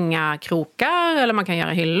man kan hänga krokar, eller man kan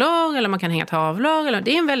göra hyllor, eller man kan hänga tavlor. Eller,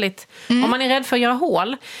 det är en väldigt... Om man är rädd för att göra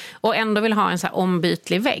hål och ändå vill ha en så här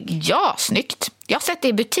ombytlig vägg. Ja, snyggt. Jag har sett det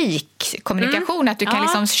i butikkommunikation att du kan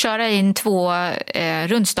liksom köra in 2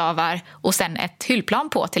 rundstavar och sen ett hyllplan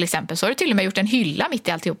på till exempel. Så har du till och med gjort en hylla mitt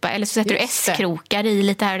i alltihopa. Eller så sätter du S-krokar i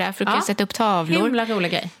lite här och där för att kunna sätta upp tavlor. Himla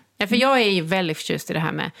rolig grej. Ja, för jag är ju väldigt förtjust i det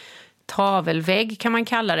här med tavelvägg kan man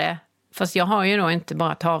kalla det. Fast jag har ju då inte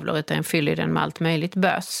bara tavlor, utan jag fyller den med allt möjligt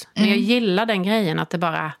bös. Men jag gillar den grejen att det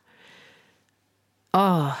bara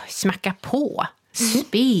smacka på.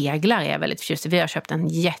 Speglar är jag väldigt förtjust i. Vi har köpt en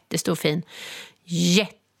jättestor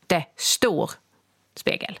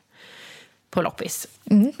spegel. på loppis.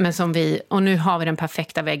 Men och nu har vi den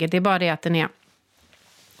perfekta väggen. Det är bara det att den är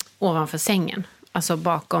ovanför sängen.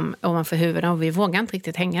 Alltså ovanför huvudet. Och vi vågar inte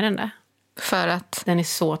riktigt hänga den där. För att? Den är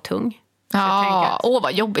så tung. Ja,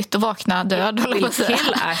 vad jobbigt att vakna död. Om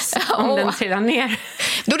den trillar ner.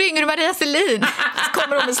 Då ringer du Maria Selin. Så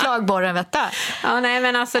kommer hon med slagborren, vet du. Ja, nej,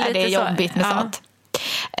 men alltså lite det är jobbigt med så. sånt.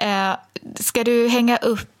 Ska du hänga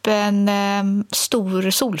upp en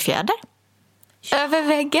stor solfjäder över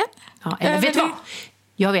väggen? Ja, eller vet du vad?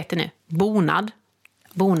 Jag vet det nu. Bonad.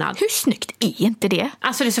 Hur snyggt är inte det?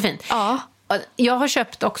 Alltså det är så fint. Ja. Jag har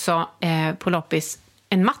köpt också på loppis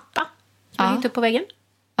en matta som jag hittade på väggen.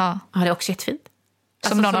 Ja. Ja, det är också jättefint.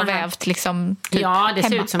 Som någon har vävt liksom typ ja, det ser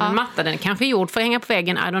hemma. ut som en matta. Den är kanske gjord för att hänga på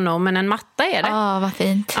väggen, I don't know. Men en matta är det. Ja, vad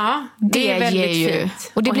fint. Ja, det är väldigt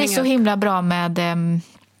fint. Och det blir så himla bra med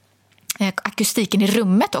akustiken i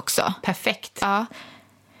rummet också. Perfekt. Ja.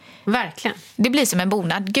 Verkligen. Det blir som en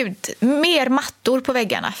bonad. Gud, mer mattor på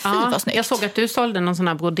väggarna. Fy vad snyggt. Jag såg att du sålde någon sån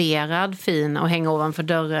här broderad fin och hänga ovanför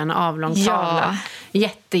dörren, avlång tavla.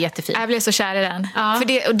 Jättefin. Jag blev så kär i den. Ja.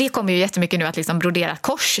 För det kommer ju jättemycket nu att liksom brodera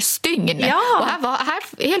korsstygn. Ja. Och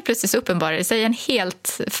här helt plötsligt så uppenbarade sig en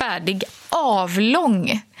helt färdig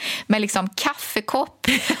avlång med liksom kaffekopp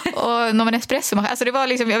och någon espresso. Alltså det var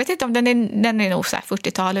liksom, jag vet inte om den är nog så här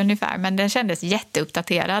 40-tal ungefär, men den kändes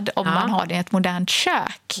jätteuppdaterad om man har det i ett modernt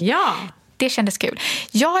kök. Ja. Det kändes kul.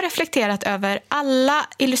 Jag har reflekterat över alla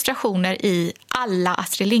illustrationer i alla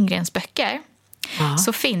Astrid Lindgrens böcker.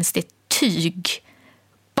 Så finns det tyg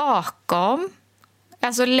bakom,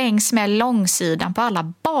 alltså längs med långsidan på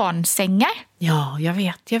alla barnsängar. Ja, jag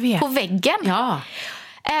vet. På väggen. Ja.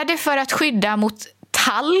 Är det för att skydda mot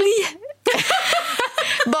talg?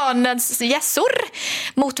 Barnens gässor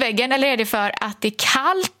mot väggen? Eller är det för att det är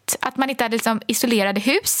kallt? Att man inte hade liksom isolerade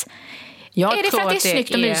hus? Är det för att det är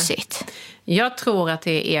snyggt och mysigt? Jag tror att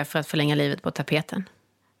det är för att förlänga livet på tapeten.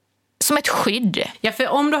 Som ett skydd? Ja, för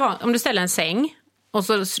om du ställer en säng och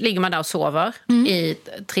så ligger man där och sover i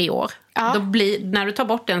 3 år. Ja. När du tar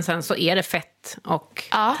bort den sen så är det fett och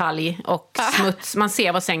talg och smuts. Man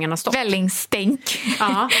ser var sängen har stått. Vällingstänk.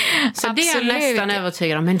 Ja. Så det är jag nästan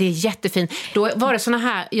övertygad om. Men det är jättefint. Då var det såna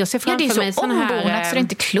här, jag ser framför mig såna här... Ja, det är så ombonat så det är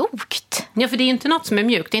inte klokt. Ja, för det är inte något som är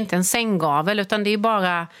mjukt. Det är inte en sänggavel utan det är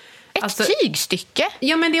bara... Ett tygstycke.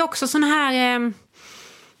 Ja, men det är också sån här...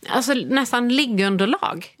 Alltså nästan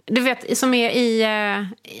liggunderlag. Du vet, som är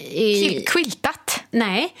i quiltat.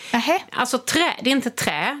 Nej. Alltså trä, det är inte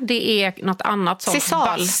trä, det är något annat sånt.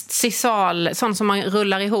 Sisal, sånt som man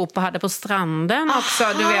rullar ihop och hade på stranden också,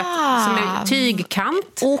 du vet, som är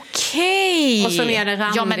tygkant. Okej. Och så är det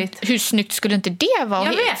randigt. Ja, men hur snyggt skulle inte det vara?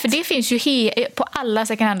 Jag vet. För det finns ju på alla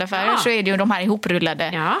second hand-affärer så är det ju de här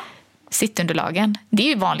ihoprullade sittunderlagen. Det är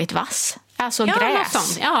ju vanligt vass. Alltså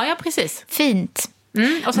gräs. Ja, precis. Fint.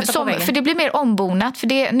 Och för det blir mer ombonat.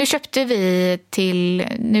 För nu köpte vi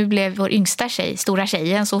nu blev vår yngsta stora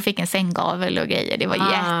tjejen så fick en sänggavel och grejer. Det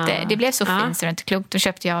var det blev så fint så det inte klokt. Då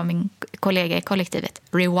köpte jag och min kollega i kollektivet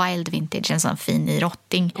Rewild Vintage, en sån fin i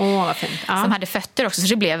rotting. Vad fint. Som hade fötter också, så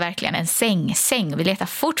det blev verkligen en säng. Vi letar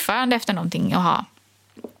fortfarande efter någonting att ha.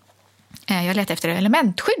 Jag letar efter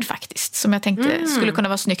elementskydd faktiskt, som jag tänkte skulle kunna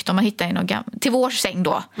vara snyggt om man hittar i någon till vår säng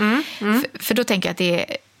då. För då tänker jag att det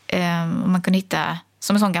är om man kunde hitta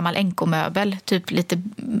som en sån gammal enkomöbel, typ lite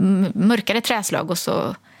mörkare träslag och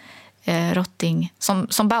så rotting,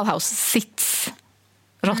 som Bauhaus sits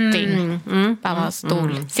rotting, Bauhaus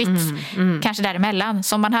stol sits, kanske däremellan,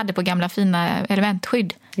 som man hade på gamla fina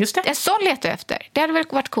elementskydd. Just det. En sån letar jag efter. Det hade väl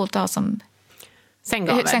varit coolt att ha som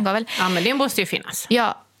sänggavel. Ja, men det måste ju finnas.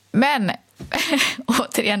 Ja, men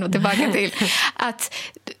återigen och tillbaka till att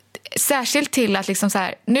särskilt till att liksom så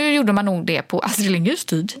här, nu gjorde man nog det på Astrid Lindgrens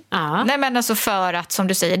tid. Nej, men alltså för att, som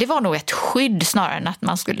du säger, det var nog ett skydd snarare än att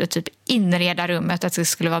man skulle typ inreda rummet, att det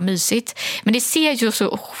skulle vara mysigt. Men det ser ju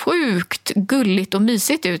så sjukt gulligt och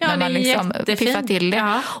mysigt ut när man liksom piffar till det.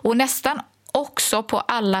 Ja. Och nästan också på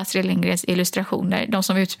alla Astrid Lindgrens illustrationer, de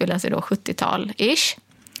som utspelar sig då 70-tal-ish,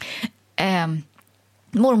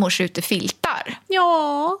 mormors utefiltar.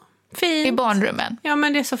 Ja, fint. I barnrummen. Ja,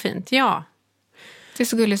 men det är så fint, ja. Det är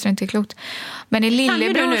så gulligt så det inte är klokt. Men i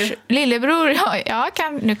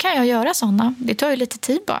lillebror nu kan jag göra såna. Det tar ju lite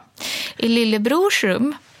tid bara. I lillebrors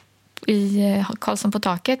rum i Karlsson på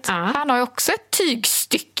taket, han har ju också ett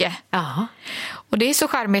tygstycke. Och det är så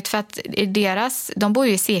charmigt för att de bor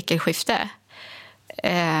ju i sekelskifte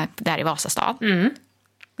där i Vasastan.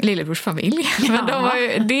 Lillebrors familj. Men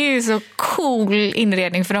det är ju så cool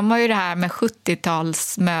inredning, för de har ju det här med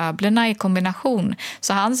 70-talsmöblerna i kombination.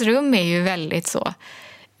 Så hans rum är ju väldigt så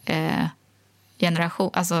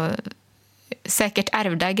generation, alltså säkert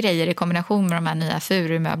ärvda grejer i kombination med de här nya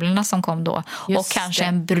furumöblerna som kom då. Just och kanske det.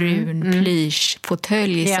 en brun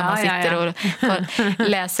plyschfåtölj som man sitter och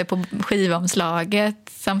läser på skivomslaget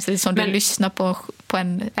samtidigt som du lyssnar på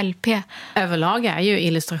en LP. Överlag är ju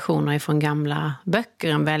illustrationer från gamla böcker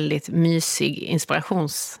en väldigt mysig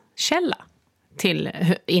inspirationskälla till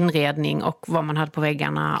inredning och vad man hade på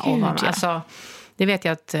väggarna. Alltså, det vet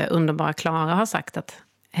jag att underbara Klara har sagt att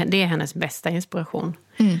det är hennes bästa inspiration.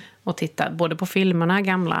 Och titta både på filmerna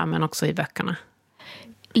gamla men också i böckerna.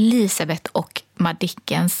 Elisabeth och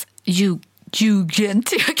Madickens Jugend.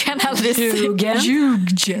 Jag kan aldrig säga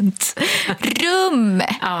Jugend. Rum.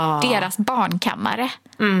 Deras barnkammare.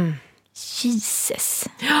 Jesus.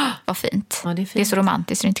 Vad fint. Ja, det är fint. Det är så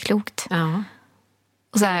romantiskt, det är inte klokt. Ja.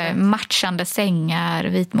 Och så här matchande sängar,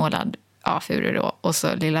 vitmålad furu då. Och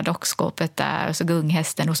så lilla dockskåpet där. Och så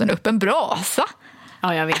gunghästen och så upp en brasa.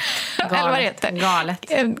 Ja, jag vet. Eller vad det heter.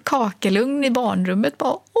 Galet. En kakelugn i barnrummet.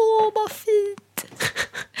 Bara, vad fint.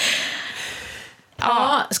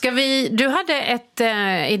 Ja, du hade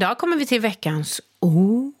idag kommer vi till veckans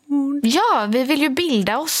ord. Ja, vi vill ju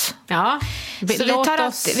bilda oss. Ja, så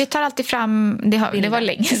vi tar alltid fram, det var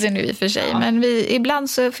länge sedan nu i och för sig, men ibland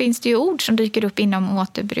så finns det ju ord som dyker upp inom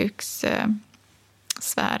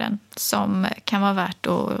återbrukssfären som kan vara värt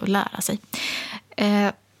att lära sig.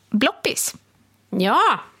 Bloppis. Ja,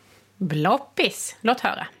 bloppis. Låt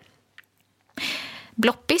höra.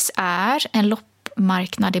 Bloppis är en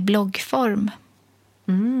loppmarknad i bloggform.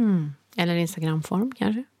 Eller Instagramform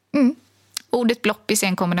kanske. Ordet bloppis är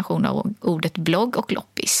en kombination av ordet blogg och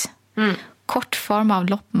loppis. Kortform av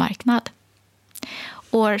loppmarknad.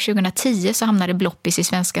 År 2010 så hamnade bloppis i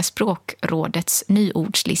Svenska språkrådets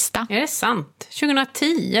nyordslista. Är det sant?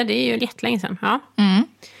 2010, det är ju jättelänge sedan. Ja.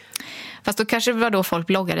 Fast då kanske det var då folk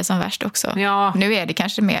bloggade som värst också. Ja. Nu är det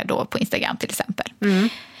kanske mer då på Instagram till exempel.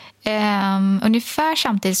 Ungefär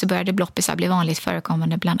samtidigt så började bloppisar bli vanligt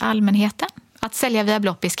förekommande bland allmänheten. Att sälja via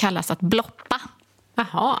bloppis kallas att bloppa.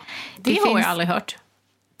 Jaha, det har jag aldrig hört.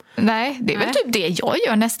 Nej, det är väl typ det jag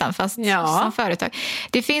gör nästan, fast som företag.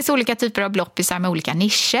 Det finns olika typer av bloppisar med olika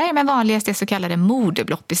nischer, men vanligast är så kallade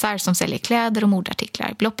modebloppisar som säljer kläder och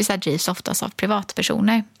modartiklar. Bloppisar drivs oftast av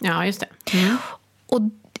privatpersoner. Ja, just det. Och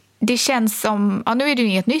det känns som, nu är det ju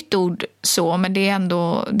inget nytt ord så, men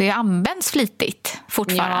det används flitigt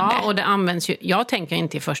fortfarande. Ja, och det används ju, jag tänker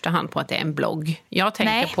inte i första hand på att det är en blogg. Jag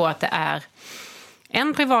tänker på att det är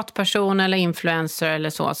en privatperson eller influencer eller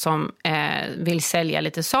så som vill sälja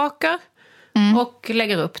lite saker och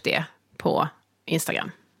lägger upp det på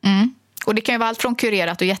Instagram. Och det kan ju vara allt från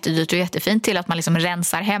kurerat och jättedyrt och jättefint till att man liksom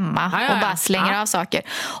rensar hemma och bara slänger av saker.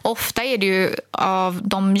 Ofta är det ju av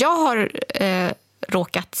de jag har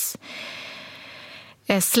råkat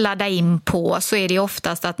sladda in på så är det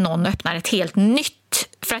oftast att någon öppnar ett helt nytt,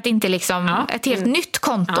 för att inte liksom ett helt nytt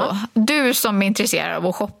konto. Du som är intresserad av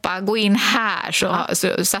att shoppa, gå in här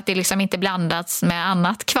så att det liksom inte blandats med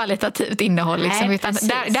annat kvalitativt innehåll. Liksom, Nej, utan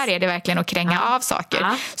där är det verkligen att kränga av saker.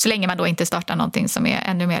 Så länge man då inte startar någonting som är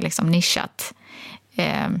ännu mer liksom nischat,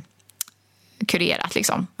 kurerat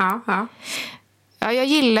liksom. Ja, jag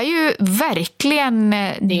gillar ju verkligen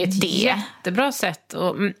det. Det är ett jättebra sätt.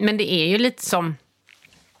 Men det är ju lite som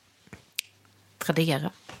Tradera.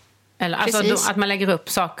 Eller, alltså att man lägger upp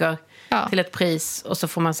saker till ett pris och så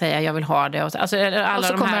får man säga jag vill ha det. Och så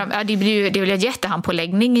det blir väl en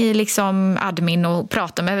jättehandpåläggning i liksom admin och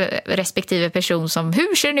prata med respektive person som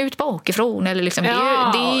hur ser den ut bakifrån? Eller liksom, det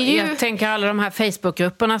är ju... Jag tänker alla de här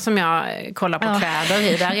Facebookgrupperna som jag kollar på kläder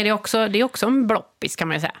i. Där är det är också en bloppis kan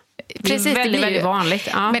man ju säga. Precis, det är väldigt vanligt.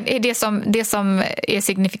 Ja. Men det som är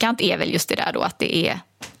signifikant är väl just det där då att det är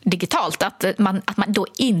digitalt. Att man då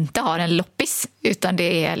inte har en loppis utan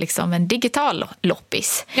det är liksom en digital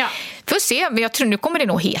loppis. Ja. Får se, men jag tror nu kommer det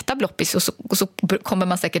nog heta bloppis och så kommer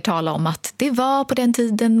man säkert tala om att det var på den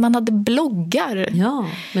tiden man hade bloggar. Ja,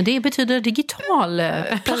 men det betyder digital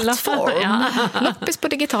plattform. Loppis på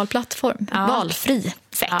digital plattform. Valfri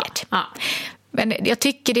säkert. Men jag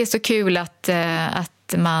tycker det är så kul att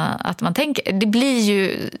man tänker, det blir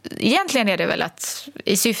ju egentligen är det väl att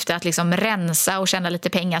i syfte att liksom rensa och tjäna lite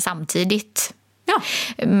pengar samtidigt.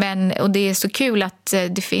 Och det är så kul att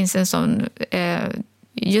det finns en sån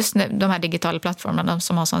just de här digitala plattformarna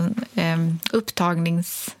som har sån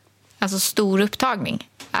alltså stor upptagning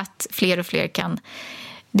att fler och fler kan.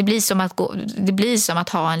 Det blir som att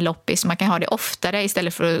ha en loppis. Man kan ha det oftare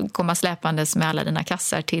istället för att komma släpandes med alla dina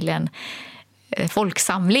kassar till en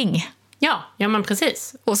folksamling. Ja, men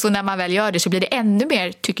precis. Och så när man väl gör det så blir det ännu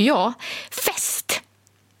mer, tycker jag, fest.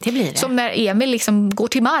 Det blir det. Som när Emil liksom går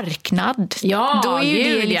till marknad. Ja, då är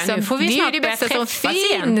gud, det liksom, nu får vi det är snart det bästa börja som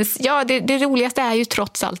finns. Ja, det roligaste är ju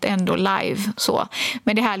trots allt ändå live. Så.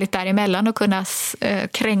 Men det är härligt däremellan att kunna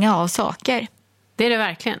kränga av saker. Det är det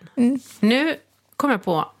verkligen. Nu kommer jag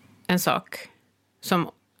på en sak som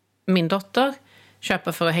min dotter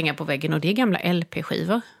köper för att hänga på väggen, och det är gamla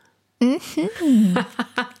LP-skivor.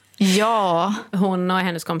 Ja. Hon och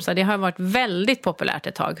hennes kompisar, det har varit väldigt populärt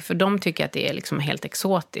ett tag, för de tycker att det är liksom helt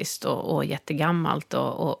exotiskt och jättegammalt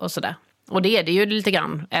och sådär. Och det är det ju lite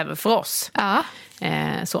grann även för oss. Ja.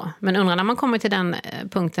 Så. Men undrar när man kommer till den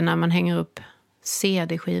punkten när man hänger upp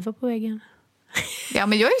CD-skivor på väggen. Ja,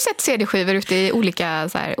 men jag har ju sett CD-skivor ute i olika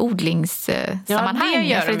så här, odlingssammanhang. Ja, det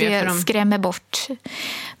gör för de ju, det för de skrämmer bort.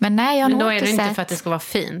 Men nej, jag har men då nog är inte det inte sett. för att det ska vara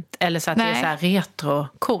fint, eller så att Nej. det är så här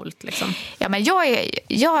retro-coolt liksom. Ja, men jag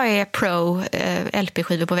är pro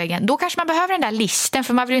LP-skivor på väggen. Då kanske man behöver den där listen,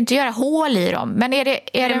 för man vill ju inte göra hål i dem. Men är det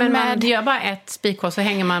Men med... man gör bara ett spikhål så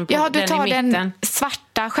hänger man på Ja, du den tar i mitten. den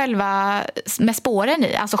svarta själva med spåren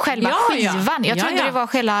i, alltså själva skivan. Jag trodde det var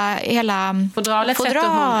hela fodralet.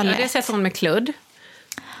 Det sätter hon med kludd.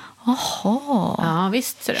 Jaha. Ja,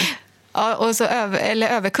 visst så det. Ja, och så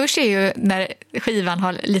överkurs är ju när skivan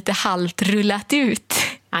har lite halvt rullat ut.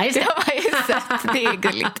 Ja, just det. Det har man ju sett, det är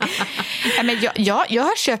gulligt. Ja, men jag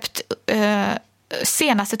har köpt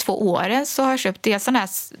senaste 2 åren så har jag köpt det sån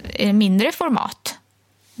här mindre format.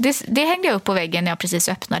 Det hängde jag upp på väggen när jag precis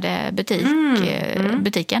öppnade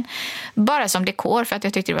butiken. Bara som dekor, för att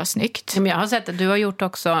jag tyckte det var snyggt. Men jag har sett att du har gjort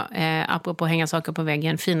också, apropå hänga saker på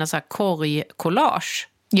väggen, fina så här korgcollage.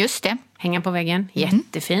 Just det. Hänga på väggen,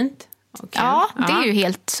 jättefint. Ja, det är ju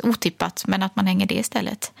helt otippat, men att man hänger det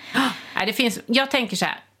istället. Nej, det finns, jag tänker så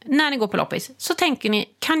här, när ni går på loppis så tänker ni,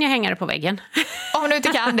 kan jag hänga det på väggen? Om du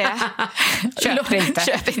inte kan det,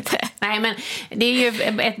 Köp inte. Nej, men det är ju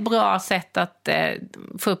ett bra sätt att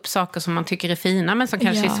få upp saker som man tycker är fina, men som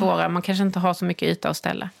kanske är svåra. Man kanske inte har så mycket yta att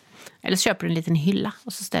ställa. Eller så köper du en liten hylla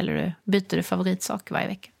och så byter du favoritsak varje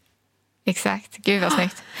vecka. Exakt, gud vad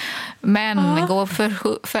snyggt. Men gå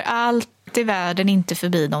för allt i världen inte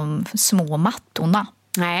förbi de små mattorna.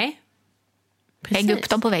 Nej, precis. Lägg upp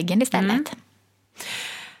dem på väggen istället.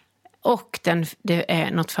 Och det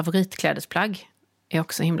är något favoritklädesplagg. Är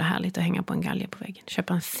också himla härligt att hänga på en galge på väggen.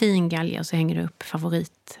 Köpa en fin galge och så hänger du upp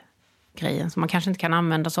favoritgrejen som man kanske inte kan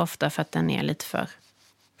använda så ofta för att den är lite för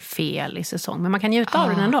fel i säsong. Men man kan njuta av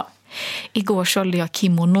den ändå. Igår sålde jag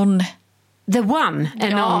kimonon. The one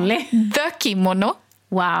and only. The kimono.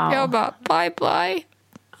 Wow. Jag bara, bye.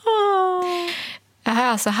 Jag har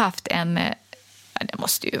alltså haft det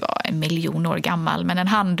måste ju vara 1 miljon år gammal, men en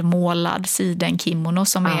handmålad sidenkimono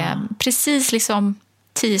som är precis liksom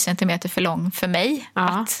 10 centimeter för lång för mig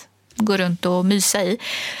att gå runt och mysa i.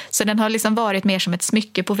 Så den har liksom varit mer som ett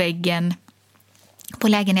smycke på väggen på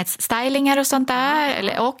lägenhetsstylingar och sånt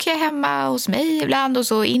där. Och hemma hos mig ibland och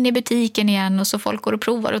så in i butiken igen och så folk går och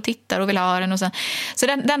provar och tittar och vill ha den. Och så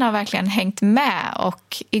den har verkligen hängt med,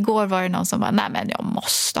 och igår var det någon som bara, nej men jag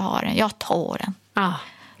måste ha den, jag tar den.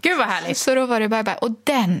 Gud vad härligt. Så då var det bara. Och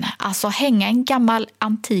alltså hänga en gammal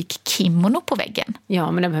antik kimono på väggen.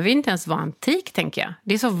 Ja, men den behöver inte ens vara antik, tänker jag.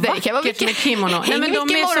 Det är så vackert med kimono. Nej, men de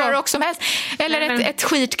är så också med. Eller ett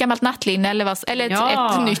skit gammalt nattlinne eller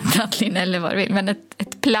ett nytt nattlinne eller vad du vill. Men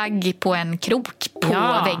ett plagg på en krok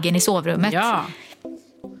på väggen i sovrummet. Ja.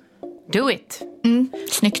 Do it.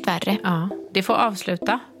 Snyggt värre. Ja, det får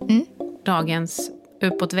avsluta dagens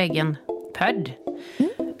Uppåt väggen-pödd.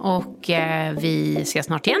 Och vi ses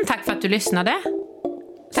snart igen. Tack för att du lyssnade.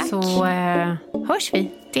 Tack. Så hörs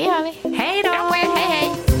vi. Det gör vi. Hej då.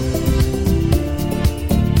 Hej.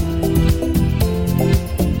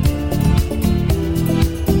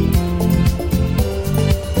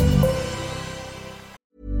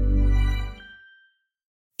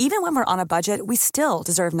 Even when we're on a budget, we still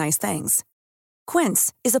deserve nice things.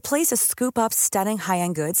 Quince is a place to scoop up stunning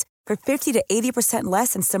high-end goods for 50 to 80%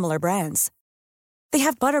 less than similar brands. They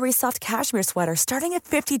have buttery soft cashmere sweaters starting at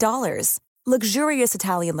 $50, luxurious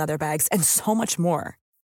Italian leather bags, and so much more.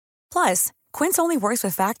 Plus, Quince only works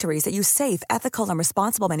with factories that use safe, ethical, and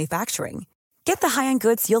responsible manufacturing. Get the high-end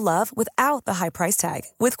goods you'll love without the high price tag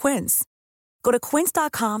with Quince. Go to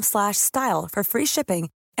quince.com/style for free shipping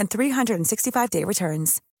and 365-day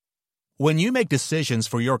returns. When you make decisions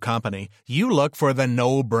for your company, you look for the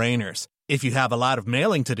no-brainers. If you have a lot of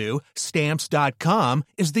mailing to do, Stamps.com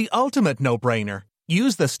is the ultimate no-brainer.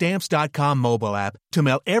 Use the Stamps.com mobile app to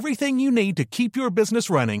mail everything you need to keep your business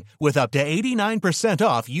running with up to 89%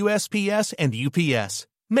 off USPS and UPS.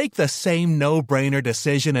 Make the same no-brainer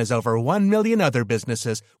decision as over 1 million other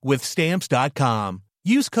businesses with Stamps.com.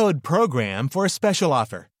 Use code PROGRAM for a special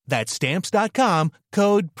offer. That's Stamps.com,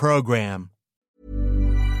 code PROGRAM.